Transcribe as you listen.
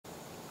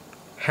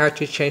how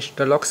to change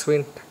the lock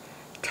screen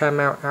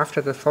timeout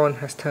after the phone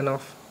has turned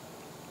off.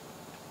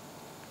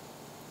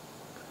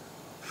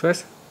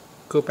 First,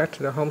 go back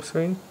to the home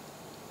screen,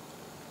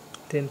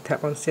 then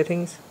tap on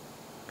settings,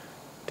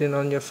 then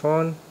on your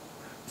phone,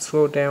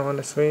 scroll down on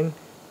the screen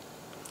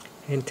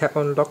and tap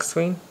on lock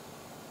screen,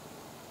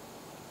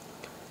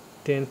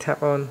 then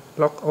tap on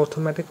lock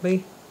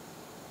automatically.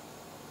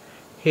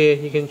 Here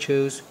you can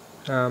choose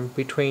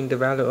between the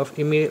value of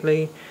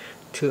immediately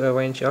to a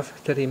range of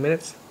 30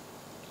 minutes.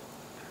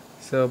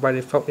 So by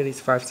default it is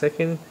 5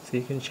 seconds, so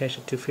you can change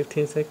it to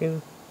 15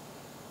 seconds.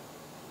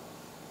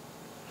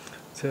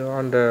 So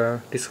on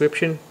the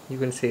description you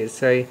can see it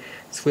say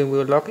screen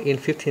will lock in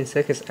 15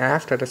 seconds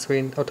after the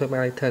screen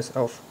automatically turns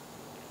off.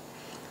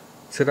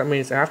 So that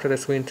means after the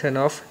screen turns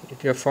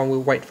off, your phone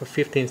will wait for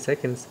 15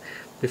 seconds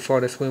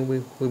before the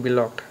screen will be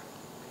locked.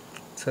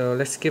 So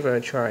let's give it a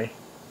try.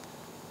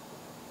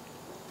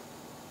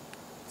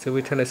 So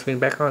we turn the screen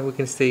back on, we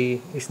can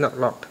see it's not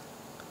locked.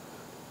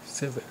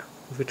 So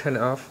if we turn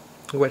it off,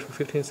 we wait for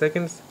 15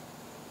 seconds.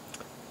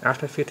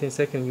 After 15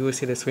 seconds you will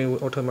see the screen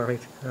will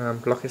automatically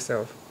lock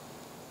itself.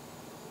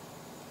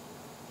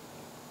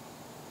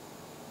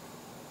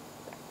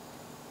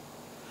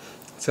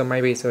 So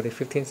maybe it's already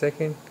 15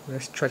 seconds.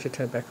 Let's try to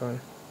turn it back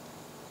on.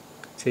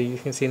 So you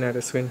can see now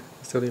the screen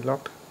is already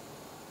locked.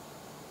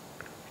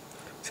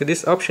 So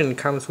this option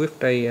comes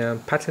with a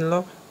pattern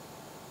lock.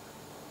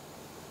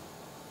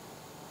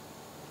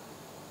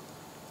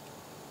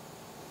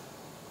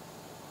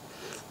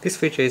 This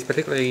feature is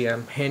particularly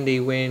handy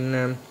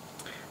when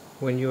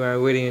you are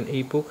reading an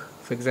ebook,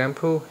 for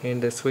example,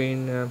 and the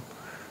screen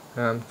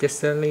just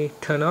suddenly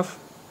turn off.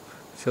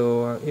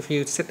 So if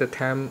you set the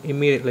time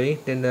immediately,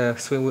 then the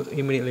screen will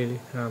immediately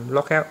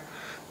lock out.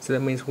 So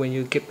that means when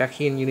you get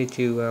back in, you need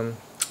to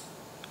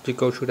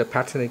go through the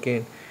pattern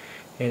again,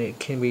 and it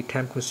can be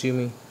time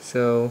consuming.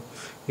 So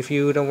if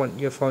you don't want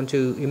your phone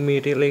to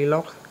immediately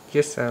lock,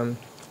 just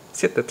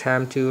set the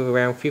time to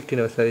around 15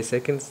 or 30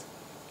 seconds.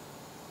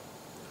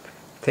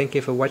 Thank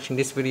you for watching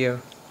this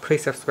video.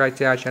 Please subscribe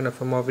to our channel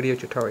for more video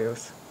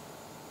tutorials.